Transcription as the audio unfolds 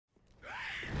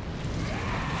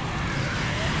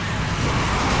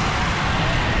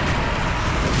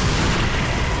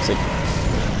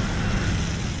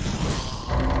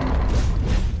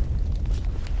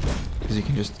because you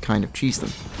can just kind of cheese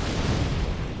them.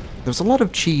 There's a lot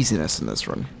of cheesiness in this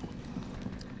run.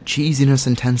 Cheesiness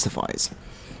intensifies.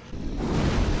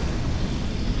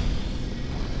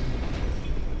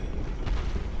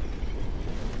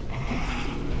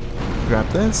 Grab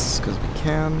this, because we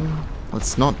can.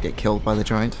 Let's not get killed by the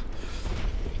giant.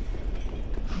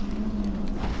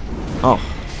 Oh.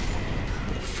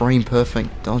 Frame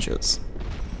perfect dodges.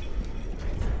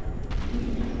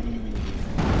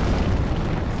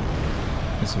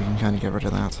 So we can kind of get rid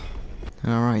of that.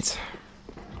 Alright.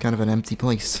 Kind of an empty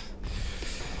place.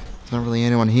 There's not really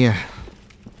anyone here.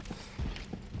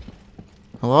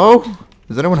 Hello?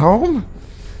 Is anyone home?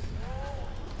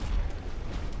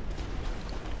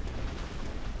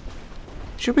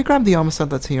 Should we grab the armor set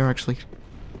that's here, actually?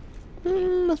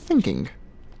 I'm thinking.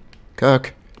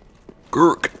 Kirk.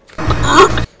 Kirk.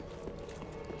 Oh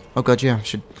god, yeah, I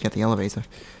should get the elevator.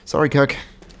 Sorry, Kirk.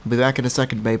 I'll be back in a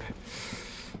second, babe.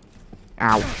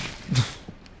 Ow.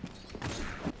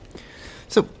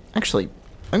 So, actually,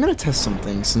 I'm gonna test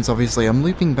something, since obviously I'm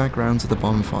looping back round to the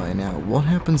bonfire now. What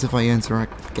happens if I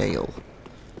interact with Gale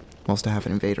whilst I have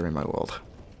an invader in my world?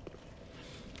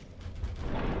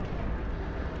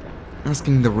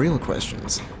 Asking the real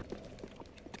questions.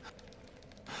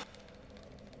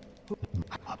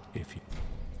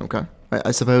 Okay.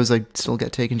 I suppose I'd still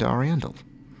get taken to Oriental.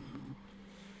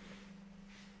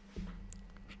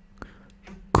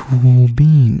 Cool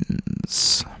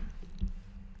beans.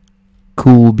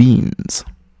 Cool beans.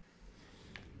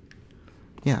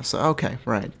 Yeah, so, okay,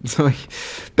 right. So,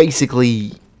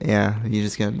 basically, yeah, you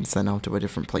just get sent out to a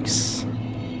different place.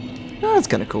 Oh, that's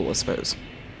kind of cool, I suppose.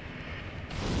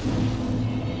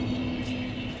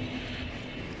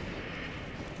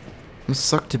 Must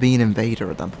suck to be an invader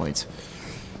at that point.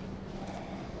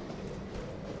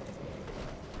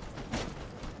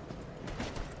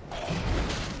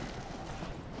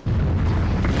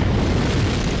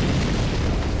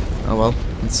 Oh well,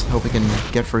 let's hope we can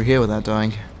get through here without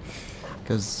dying.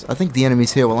 Because I think the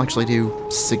enemies here will actually do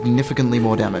significantly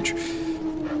more damage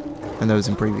than those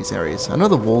in previous areas. I know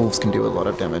the wolves can do a lot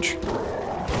of damage.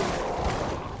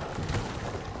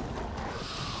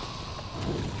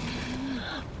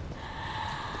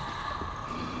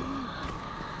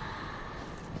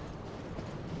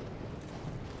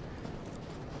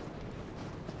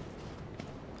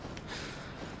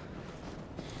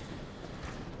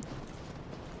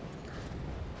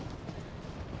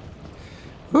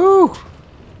 Woo!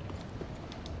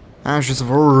 Ashes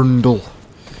of Oriental.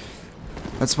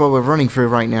 That's what we're running through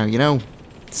right now, you know?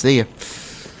 See ya.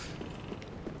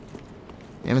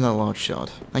 Give me that large shot.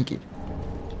 Thank you.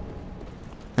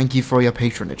 Thank you for your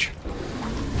patronage.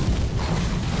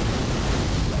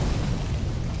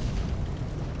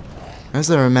 Is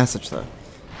there a message there?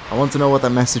 I want to know what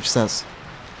that message says.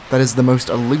 That is the most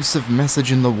elusive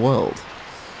message in the world.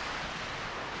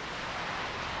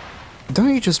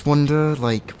 Don't you just wonder,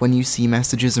 like, when you see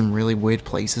messages in really weird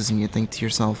places and you think to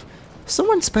yourself,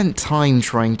 someone spent time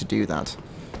trying to do that.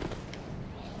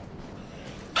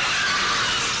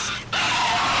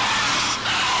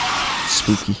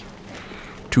 Spooky.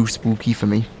 Too spooky for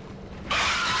me.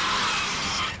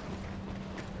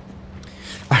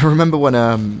 I remember when,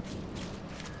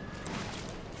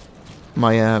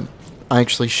 I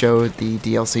actually showed the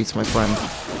DLC to my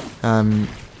friend,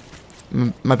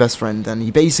 my best friend, and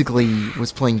he basically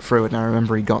was playing through it, and I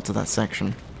remember he got to that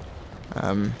section.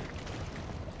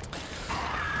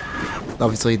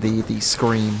 Obviously the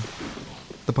scream,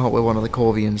 the part where one of the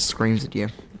Corvians screams at you,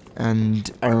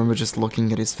 and I remember just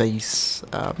looking at his face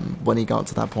when he got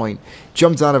to that point,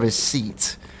 jumped out of his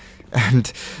seat,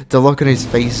 and the look on his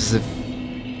face as if,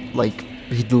 like,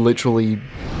 he'd literally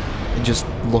just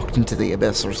looked into the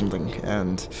abyss or something,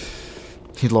 and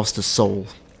he'd lost his soul.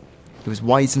 He was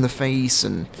white in the face,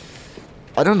 and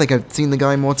I don't think I've seen the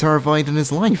guy more terrified in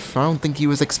his life. I don't think he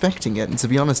was expecting it, and to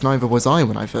be honest, neither was I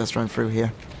when I first ran through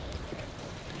here.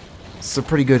 It's a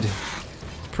pretty good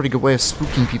way of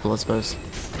spooking people, I suppose.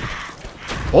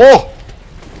 Oh!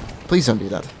 Please don't do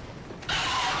that.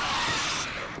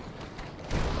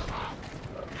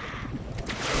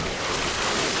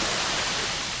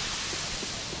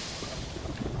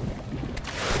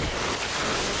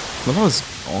 Well, that was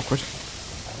awkward.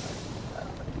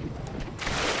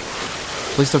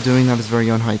 Please stop doing that, it's very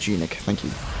unhygienic. Thank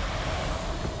you.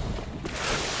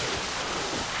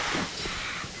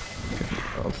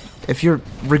 If you're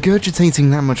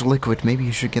regurgitating that much liquid, maybe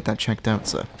you should get that checked out,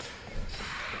 sir.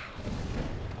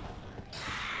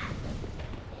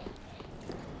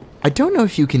 I don't know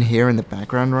if you can hear in the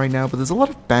background right now, but there's a lot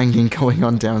of banging going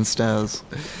on downstairs.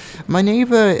 My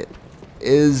neighbor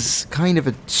is kind of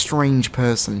a strange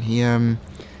person. He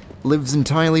lives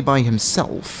entirely by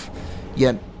himself,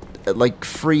 yet at like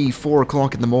 3, 4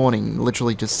 o'clock in the morning,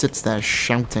 literally just sits there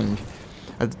shouting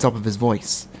at the top of his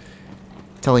voice,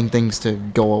 telling things to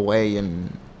go away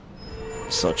and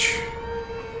such.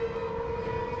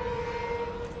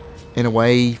 In a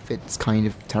way, it's kind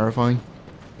of terrifying,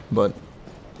 but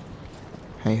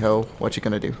hey ho, what you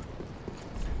gonna do?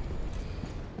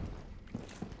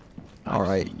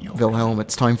 Alright, Wilhelm,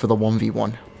 it's time for the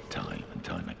 1v1. Time and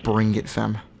time again. Bring it,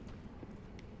 fam.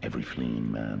 Every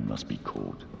fleeing man must be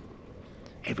caught.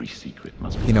 Every secret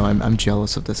must be... You know, I'm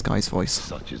jealous of this guy's voice.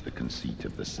 Such is the conceit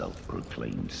of the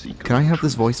self-proclaimed secret. Can I have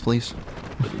this voice, please?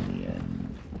 But in the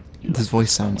end, This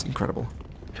voice sounds incredible.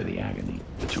 for the agony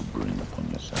that you'll bring upon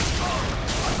yourself.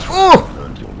 Oh!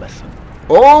 Learned your lesson.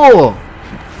 Oh!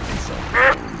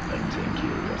 And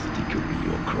curiosity could be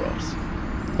your cross.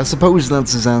 I suppose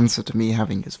that's his answer to me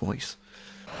having his voice.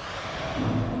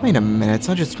 Wait a minute,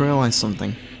 I just realized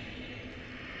something.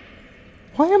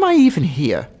 Why am I even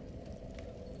here?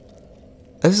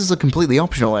 This is a completely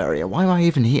optional area. Why am I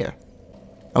even here?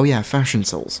 Oh yeah, fashion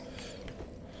souls.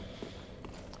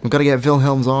 We've got to get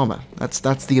Wilhelm's armor.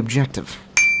 That's the objective.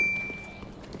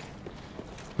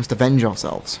 Must avenge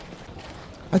ourselves.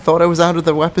 I thought I was out of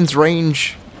the weapons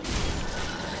range.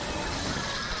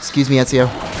 Excuse me, Ezio.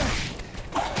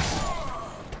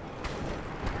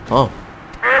 Oh.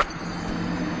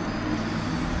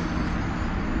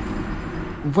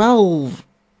 Well,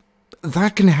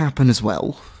 that can happen as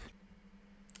well.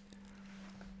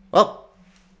 Well,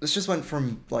 this just went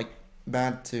from, like,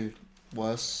 bad to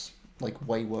worse. Like,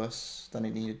 way worse than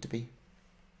it needed to be.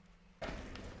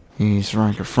 These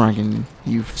ragga-fragging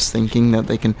youths thinking that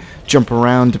they can jump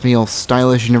around and be all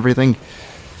stylish and everything.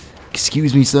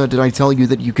 Excuse me, sir, did I tell you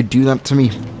that you could do that to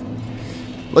me?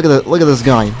 Look at this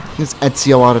guy. This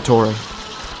Ezio Auditore.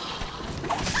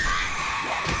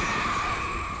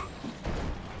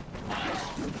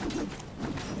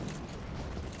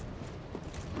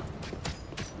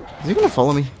 Is he gonna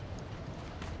follow me?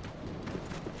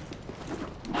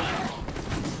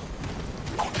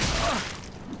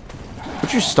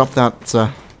 Would you stop that,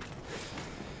 sir?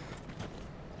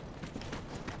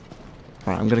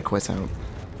 Alright, I'm gonna quit out.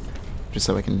 Just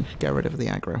so I can get rid of the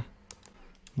aggro.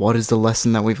 What is the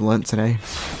lesson that we've learnt today?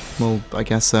 Well, I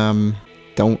guess,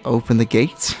 don't open the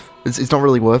gate. It's not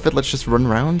really worth it, let's just run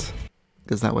around.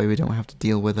 Because that way we don't have to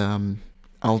deal with,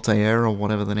 Altair or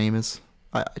whatever the name is.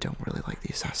 I don't really like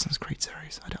the Assassin's Creed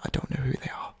series. I don't know who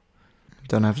they are.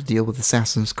 Don't have to deal with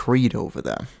Assassin's Creed over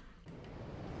there.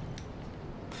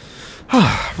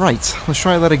 Right, let's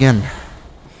try that again.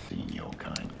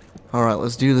 Alright,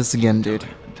 let's do this again, dude.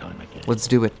 Let's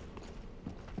do it.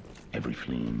 Every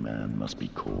fleeing man must be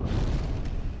caught.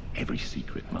 Every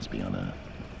secret must be unearthed.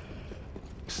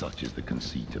 Such is the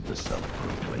conceit of the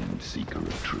self-proclaimed seeker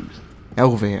of truth.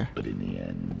 Over here. But in the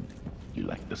end, you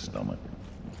lack the stomach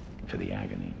for the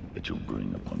agony that you'll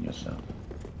bring upon yourself.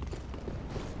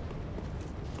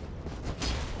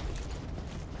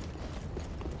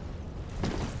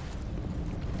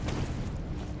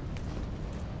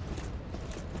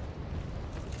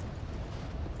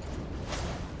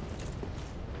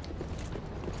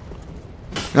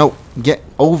 No, get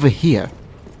over here.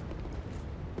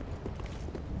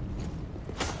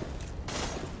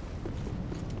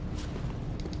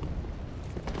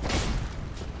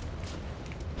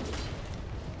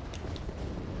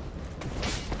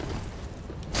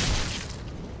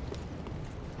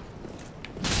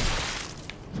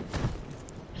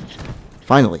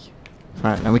 Finally.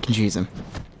 Alright, now we can cheese him.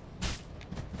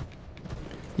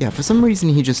 Yeah, for some reason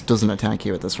he just doesn't attack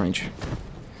you at this range.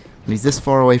 When he's this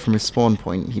far away from his spawn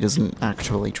point, he doesn't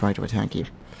actually try to attack you.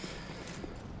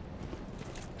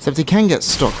 Except he can get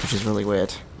stuck, which is really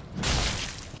weird.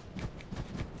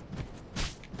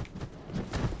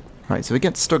 Right, so he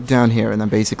gets stuck down here, and then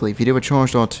basically, if you do a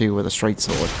charged R2 with a straight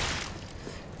sword,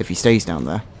 if he stays down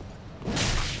there,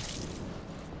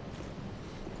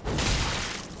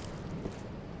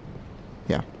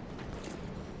 yeah.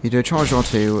 You do a charged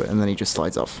R2, and then he just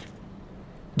slides off.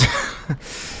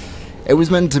 It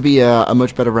was meant to be a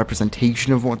much better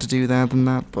representation of what to do there than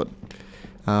that, but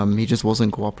he just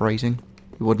wasn't cooperating.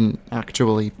 He wouldn't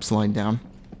actually slide down.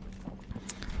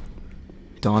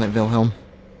 Darn it, Wilhelm.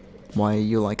 Why are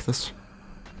you like this?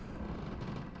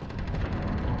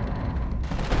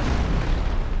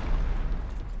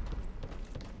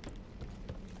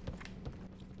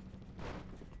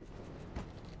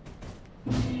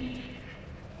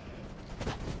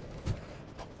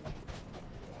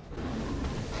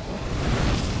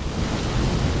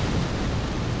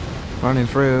 Running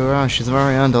through Rush is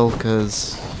very handle,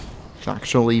 because it's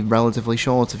actually relatively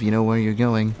short if you know where you're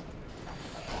going.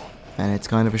 And it's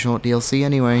kind of a short DLC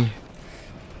anyway.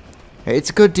 It's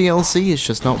a good DLC, it's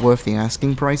just not worth the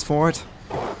asking price for it.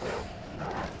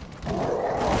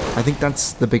 I think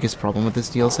that's the biggest problem with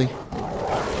this DLC.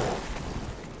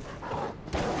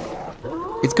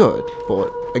 It's good,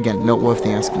 but again, not worth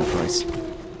the asking price.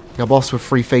 A boss with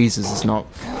 3 phases is not,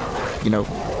 you know,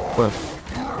 worth...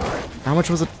 How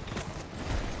much was it?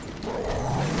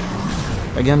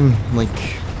 Again, like...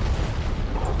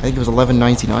 I think it was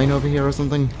 $11.99 over here or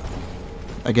something.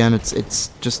 Again, it's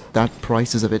just that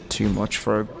price is a bit too much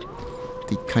for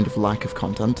the kind of lack of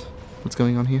content that's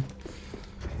going on here.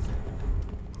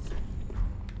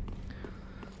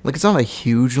 Like, it's not a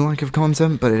huge lack of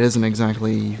content, but it isn't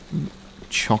exactly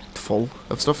chocked full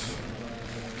of stuff.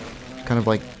 Kind of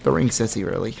like the Ring City,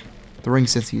 really. The Ring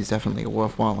City is definitely a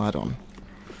worthwhile add-on.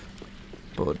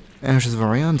 But Ashes of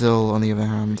Ariandel, on the other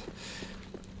hand...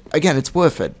 Again, it's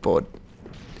worth it, but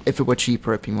if it were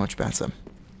cheaper, it'd be much better.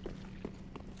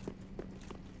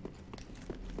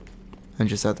 And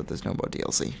just said that there's no more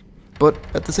DLC. But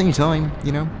at the same time,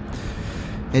 you know,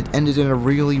 it ended in a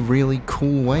really, really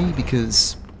cool way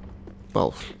because,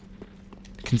 well,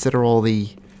 consider all the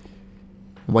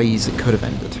ways it could have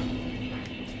ended.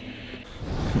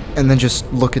 And then just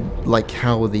look at, like,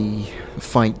 how the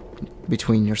fight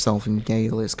between yourself and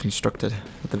Gale is constructed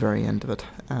at the very end of it.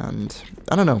 And,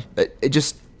 I don't know, it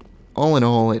just, all in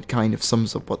all, it kind of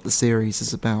sums up what the series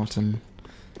is about, and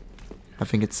I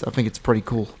think it's pretty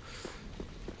cool.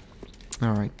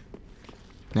 Alright.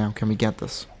 Now, can we get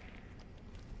this?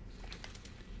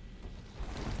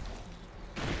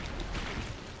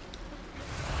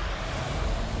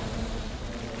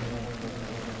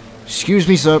 Excuse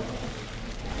me, sir.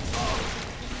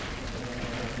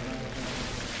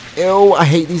 Ew, I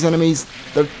hate these enemies.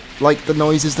 They're, like, the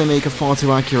noises they make are far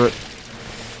too accurate.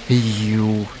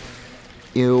 Ew.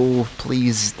 Ew,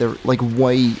 please. They're, like,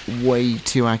 way, way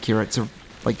too accurate to,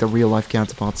 like, the real-life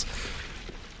counterparts.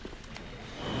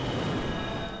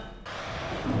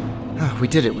 Ah, we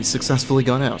did it. We successfully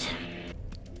got out.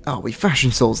 Oh, we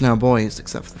fashion souls now, boys,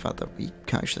 except for the fact that we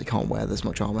actually can't wear this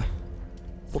much armor.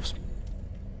 Whoops.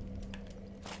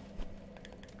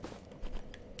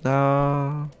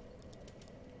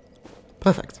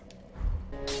 Perfect.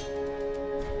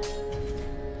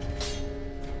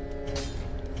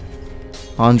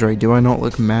 Andre, do I not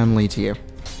look manly to you?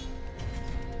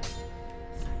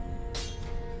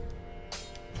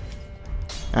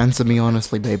 Answer me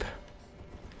honestly, babe.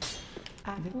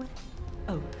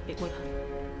 Oh, it will.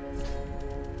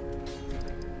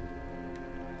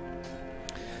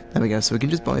 There we go, so we can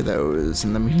just buy those,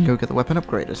 and then we can go get the weapon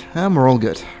upgraded. And we're all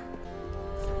good.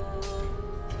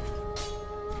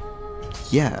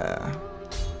 Yeah.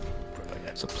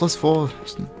 So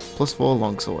 +4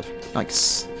 longsword.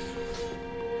 Nice.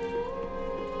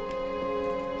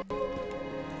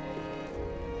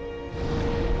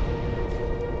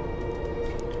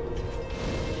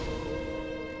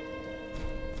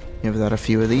 Give that a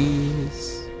few of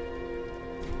these.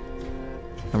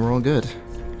 And we're all good.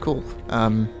 Cool.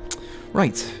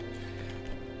 Right.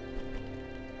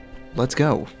 Let's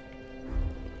go.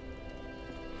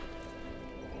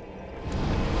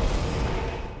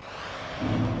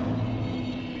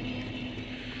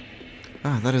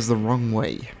 Ah, that is the wrong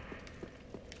way.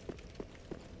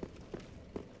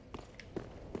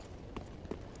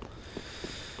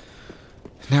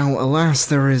 Now, alas,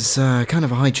 there is kind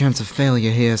of a high chance of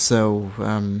failure here, so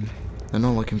I'm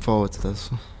not looking forward to this.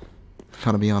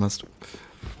 Gotta be honest.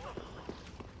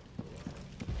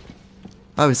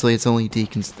 Obviously, it's only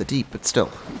Deacons of the Deep, but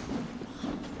still.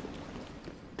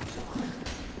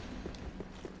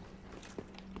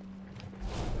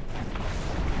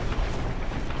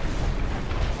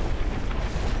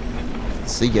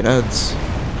 See you, nerds.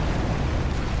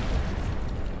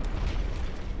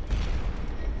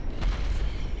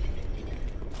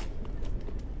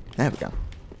 There we go.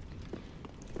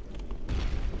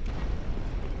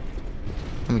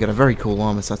 And we got a very cool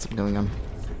armor setup going on.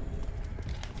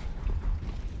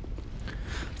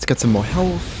 Let's get some more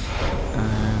health,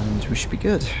 and we should be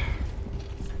good.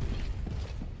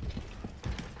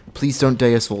 Please don't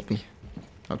day assault me.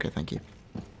 Okay, thank you.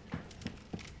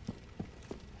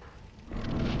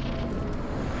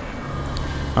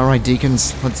 Alright,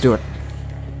 Deacons, let's do it.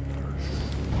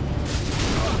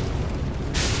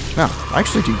 Wow, I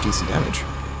actually do decent damage.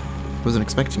 Wasn't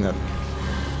expecting that.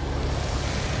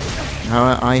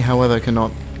 I, however,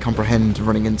 cannot comprehend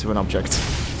running into an object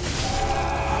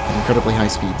at incredibly high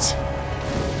speeds.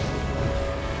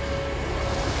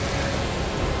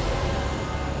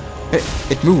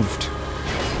 It moved.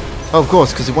 Oh, of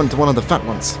course, because it went to one of the fat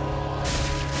ones.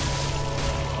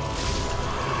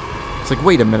 It's like,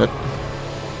 wait a minute.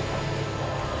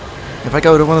 If I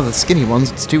go to one of the skinny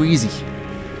ones, it's too easy.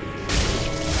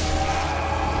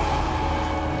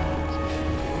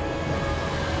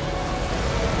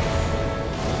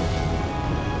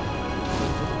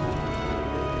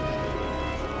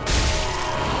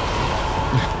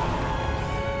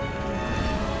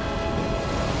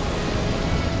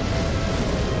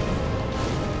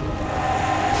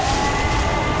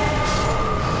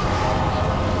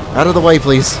 Out of the way,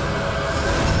 please.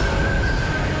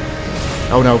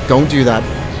 Oh no, don't do that.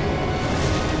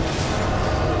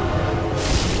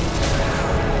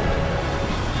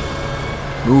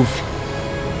 Move.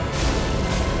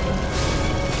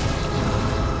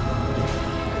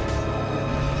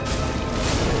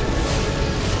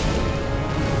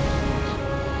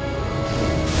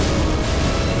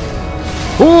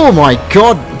 Oh my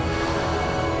god!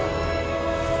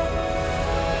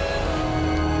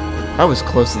 I was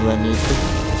closer than I needed to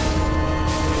be.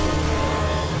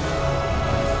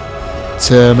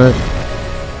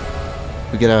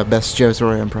 We get our best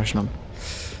Jotaro impression on.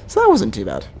 So that wasn't too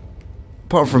bad.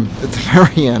 Apart from at the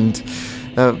very end,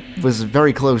 was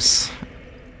very close.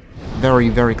 Very,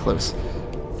 very close.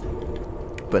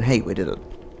 But hey, we did it.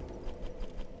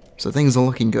 So things are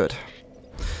looking good.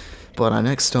 But our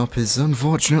next stop is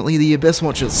unfortunately the Abyss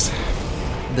Watchers.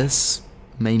 This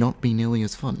may not be nearly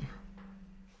as fun.